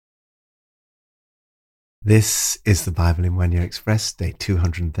This is the Bible in 1 Year Express, day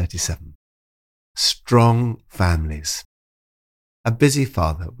 237. Strong families. A busy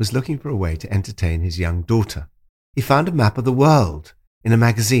father was looking for a way to entertain his young daughter. He found a map of the world in a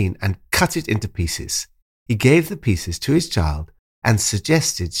magazine and cut it into pieces. He gave the pieces to his child and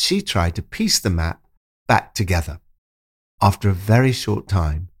suggested she try to piece the map back together. After a very short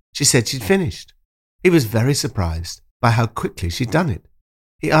time, she said she'd finished. He was very surprised by how quickly she'd done it.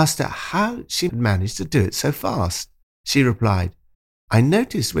 He asked her how she managed to do it so fast. She replied, "I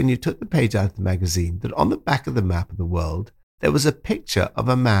noticed when you took the page out of the magazine that on the back of the map of the world there was a picture of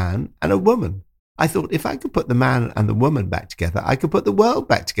a man and a woman. I thought if I could put the man and the woman back together, I could put the world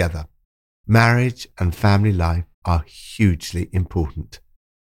back together." Marriage and family life are hugely important.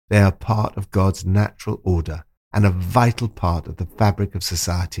 They are part of God's natural order and a vital part of the fabric of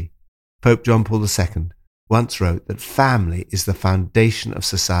society. Pope John Paul II once wrote that family is the foundation of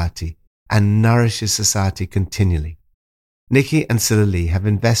society and nourishes society continually. Nikki and Silla Lee have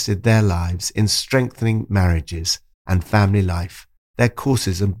invested their lives in strengthening marriages and family life. Their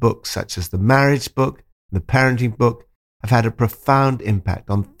courses and books such as the Marriage Book and the Parenting Book have had a profound impact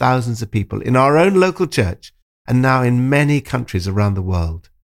on thousands of people in our own local church and now in many countries around the world.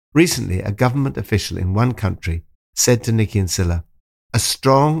 Recently, a government official in one country said to Nikki and Silla, "A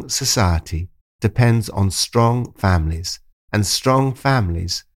strong society depends on strong families, and strong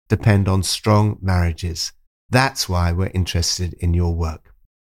families depend on strong marriages. That's why we're interested in your work."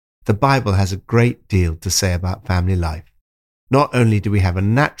 The Bible has a great deal to say about family life. Not only do we have a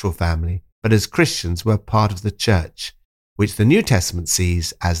natural family, but as Christians we're part of the church, which the New Testament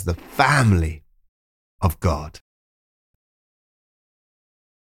sees as the family of God.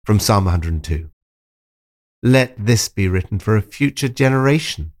 From Psalm 102. Let this be written for a future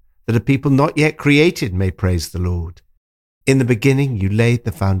generation, that a people not yet created may praise the Lord. In the beginning you laid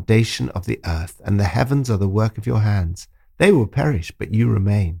the foundation of the earth, and the heavens are the work of your hands. They will perish, but you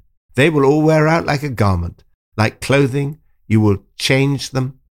remain. They will all wear out like a garment. Like clothing, you will change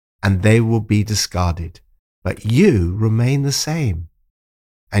them, and they will be discarded. But you remain the same,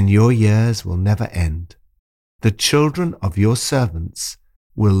 and your years will never end. The children of your servants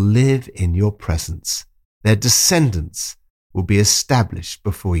will live in your presence. Their descendants will be established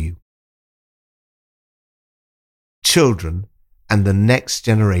before you. Children and the next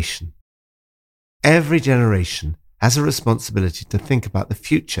generation. Every generation has a responsibility to think about the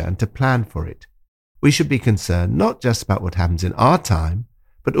future and to plan for it. We should be concerned not just about what happens in our time,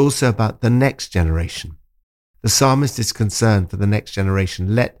 but also about the next generation. The psalmist is concerned for the next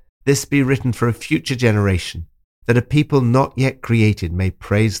generation. Let this be written for a future generation, that a people not yet created may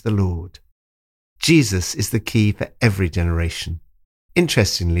praise the Lord. Jesus is the key for every generation.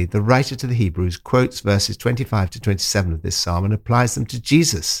 Interestingly, the writer to the Hebrews quotes verses 25 to 27 of this psalm and applies them to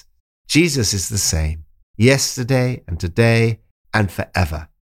Jesus. Jesus is the same, yesterday and today and forever.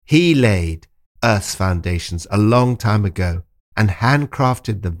 He laid earth's foundations a long time ago and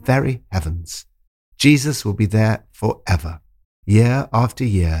handcrafted the very heavens. Jesus will be there forever. Year after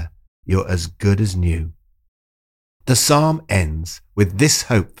year, you're as good as new. The psalm ends with this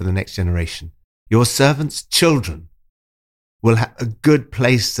hope for the next generation. Your servants' children will have a good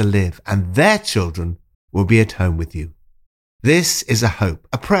place to live, and their children will be at home with you. This is a hope,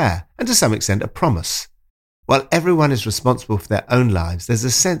 a prayer, and to some extent a promise. While everyone is responsible for their own lives, there's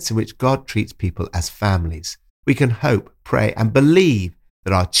a sense in which God treats people as families. We can hope, pray, and believe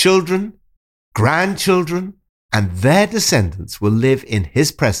that our children, grandchildren, and their descendants will live in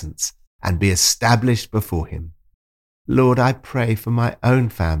His presence and be established before Him. Lord, I pray for my own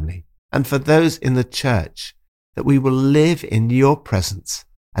family and for those in the church, that we will live in your presence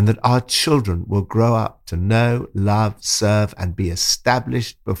and that our children will grow up to know, love, serve, and be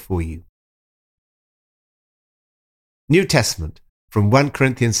established before you. New Testament from 1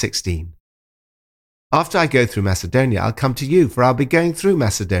 Corinthians 16. After I go through Macedonia, I'll come to you, for I'll be going through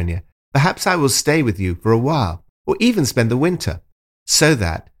Macedonia. Perhaps I will stay with you for a while, or even spend the winter, so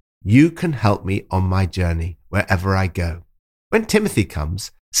that you can help me on my journey wherever I go. When Timothy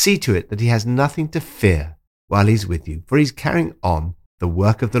comes, see to it that he has nothing to fear while he's with you, for he's carrying on the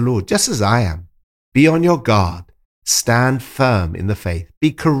work of the Lord, just as I am. Be on your guard. Stand firm in the faith.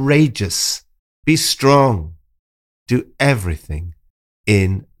 Be courageous. Be strong. Do everything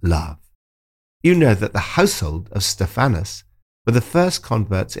in love. You know that the household of Stephanas were the first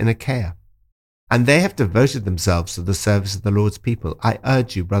converts in Achaia, and they have devoted themselves to the service of the Lord's people. I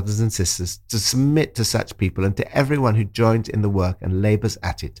urge you, brothers and sisters, to submit to such people and to everyone who joins in the work and labors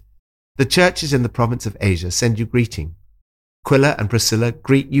at it. The churches in the province of Asia send you greeting. Aquila and Priscilla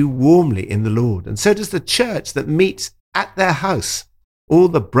greet you warmly in the Lord, and so does the church that meets at their house. All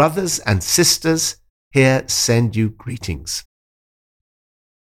the brothers and sisters here send you greetings.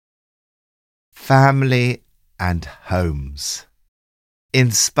 Family and homes.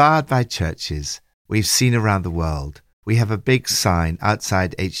 Inspired by churches we've seen around the world, we have a big sign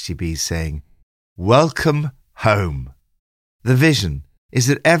outside HTB saying, "Welcome home." The vision is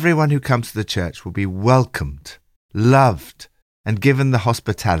that everyone who comes to the church will be welcomed, loved, and given the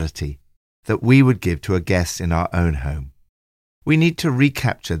hospitality that we would give to a guest in our own home. We need to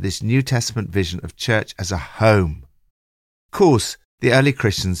recapture this New Testament vision of church as a home. Of course, the early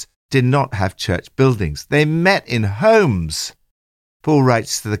Christians did not have church buildings. They met in homes. Paul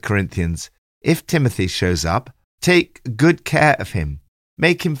writes to the Corinthians, "If Timothy shows up, take good care of him.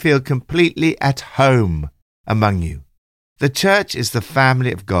 Make him feel completely at home among you." The church is the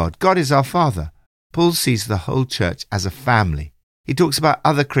family of God. God is our Father. Paul sees the whole church as a family. He talks about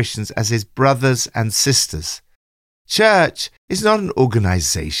other Christians as his brothers and sisters. Church is not an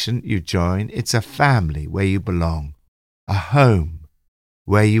organization you join. It's a family where you belong, a home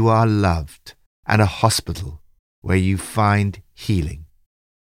where you are loved, and a hospital where you find healing.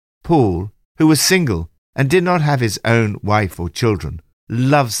 Paul, who was single and did not have his own wife or children,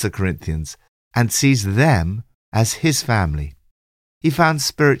 loves the Corinthians and sees them as his family. He found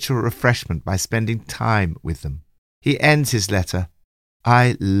spiritual refreshment by spending time with them. He ends his letter,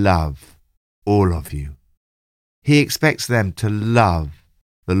 "I love all of you." He expects them to love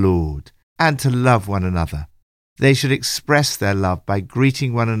the Lord and to love one another. They should express their love by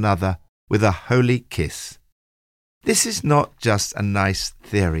greeting one another with a holy kiss. This is not just a nice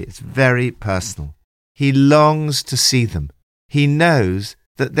theory, it's very personal. He longs to see them. He knows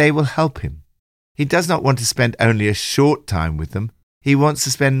that they will help him. He does not want to spend only a short time with them. He wants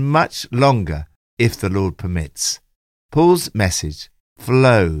to spend much longer if the Lord permits. Paul's message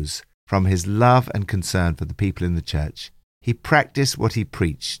flows from his love and concern for the people in the church. He practiced what he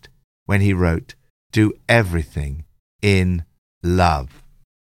preached when he wrote, "Do everything in love."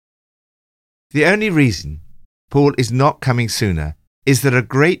 The only reason Paul is not coming sooner is that a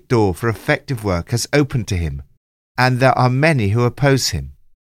great door for effective work has opened to him, and there are many who oppose him.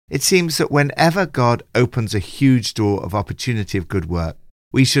 It seems that whenever God opens a huge door of opportunity of good work,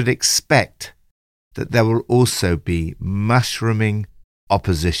 we should expect that there will also be mushrooming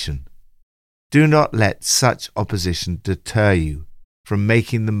opposition. Do not let such opposition deter you from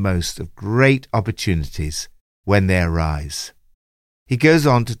making the most of great opportunities when they arise. He goes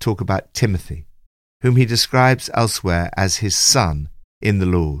on to talk about Timothy, whom he describes elsewhere as his son in the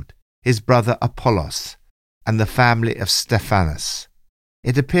Lord, his brother Apollos, and the family of Stephanas.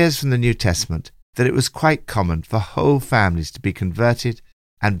 It appears from the New Testament that it was quite common for whole families to be converted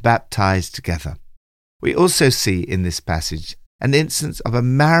and baptized together. We also see in this passage an instance of a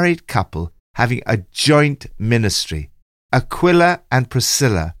married couple having a joint ministry. Aquila and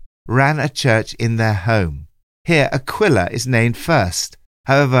Priscilla ran a church in their home. Here, Aquila is named first.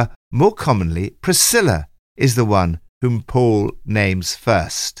 However, more commonly, Priscilla is the one whom Paul names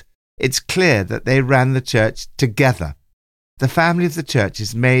first. It's clear that they ran the church together. The family of the church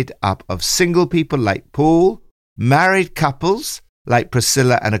is made up of single people like Paul, married couples like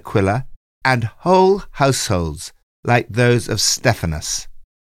Priscilla and Aquila, and whole households like those of Stephanas.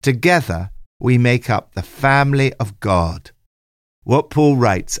 Together, we make up the family of God. What Paul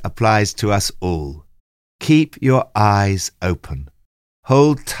writes applies to us all. Keep your eyes open.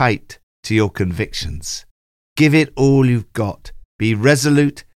 Hold tight to your convictions. Give it all you've got. Be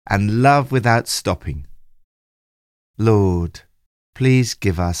resolute and love without stopping. Lord, please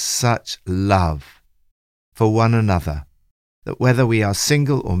give us such love for one another that whether we are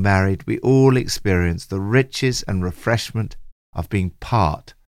single or married, we all experience the riches and refreshment of being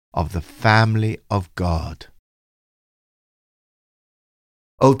part of the family of God.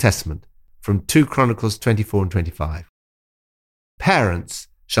 Old Testament, from 2 Chronicles 24 and 25. Parents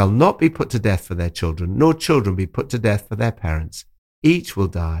shall not be put to death for their children, nor children be put to death for their parents. Each will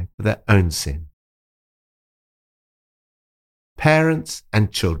die for their own sin. Parents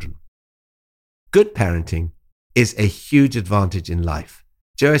and children. Good parenting is a huge advantage in life.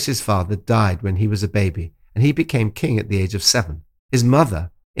 Joash's father died when he was a baby, and he became king at the age of 7. His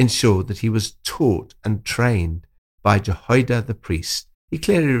mother ensured that he was taught and trained by Jehoiada the priest. He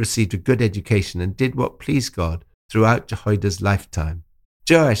clearly received a good education and did what pleased God throughout Jehoiada's lifetime.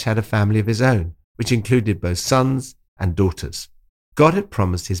 Joash had a family of his own, which included both sons and daughters. God had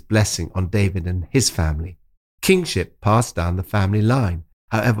promised his blessing on David and his family. Kingship passed down the family line.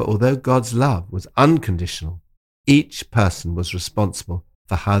 However, although God's love was unconditional, each person was responsible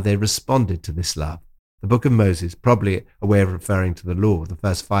for how they responded to this love. The book of Moses, probably a way of referring to the law of the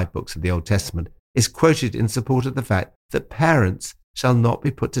first 5 books of the Old Testament, is quoted in support of the fact that parents shall not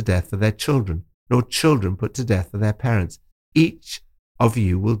be put to death for their children, nor children put to death for their parents. Each of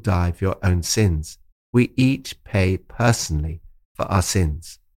you will die for your own sins. We each pay personally for our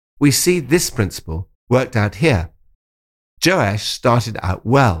sins. We see this principle worked out here. Joash started out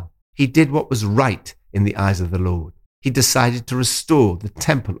well. He did what was right in the eyes of the Lord. He decided to restore the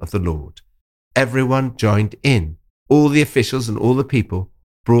temple of the Lord. Everyone joined in. All the officials and all the people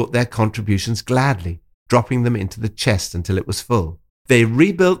brought their contributions gladly, dropping them into the chest until it was full. They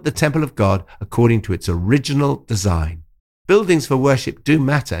rebuilt the temple of God according to its original design. Buildings for worship do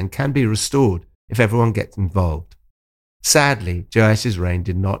matter and can be restored if everyone gets involved. Sadly, Joash's reign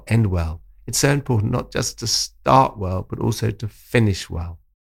did not end well. It's so important not just to start well, but also to finish well.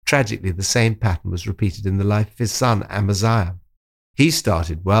 Tragically, the same pattern was repeated in the life of his son Amaziah. He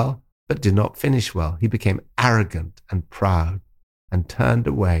started well, but did not finish well. He became arrogant and proud and turned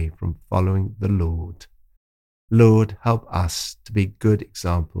away from following the Lord. Lord, help us to be good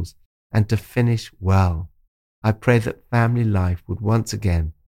examples and to finish well. I pray that family life would once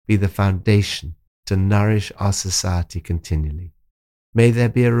again be the foundation to nourish our society continually. May there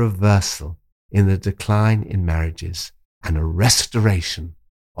be a reversal in the decline in marriages and a restoration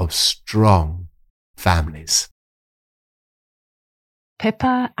of strong families.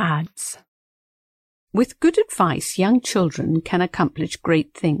 Pippa adds, with good advice, young children can accomplish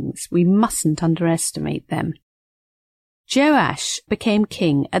great things. We mustn't underestimate them. Joash became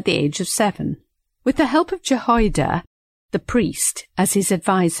king at the age of 7. With the help of Jehoiada, the priest, as his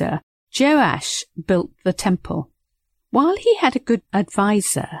advisor, Joash built the temple. While he had a good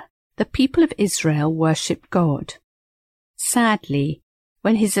advisor, the people of Israel worshipped God. Sadly,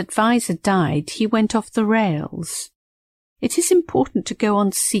 when his advisor died, he went off the rails. It is important to go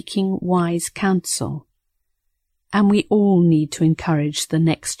on seeking wise counsel, and we all need to encourage the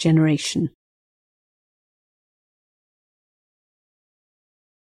next generation.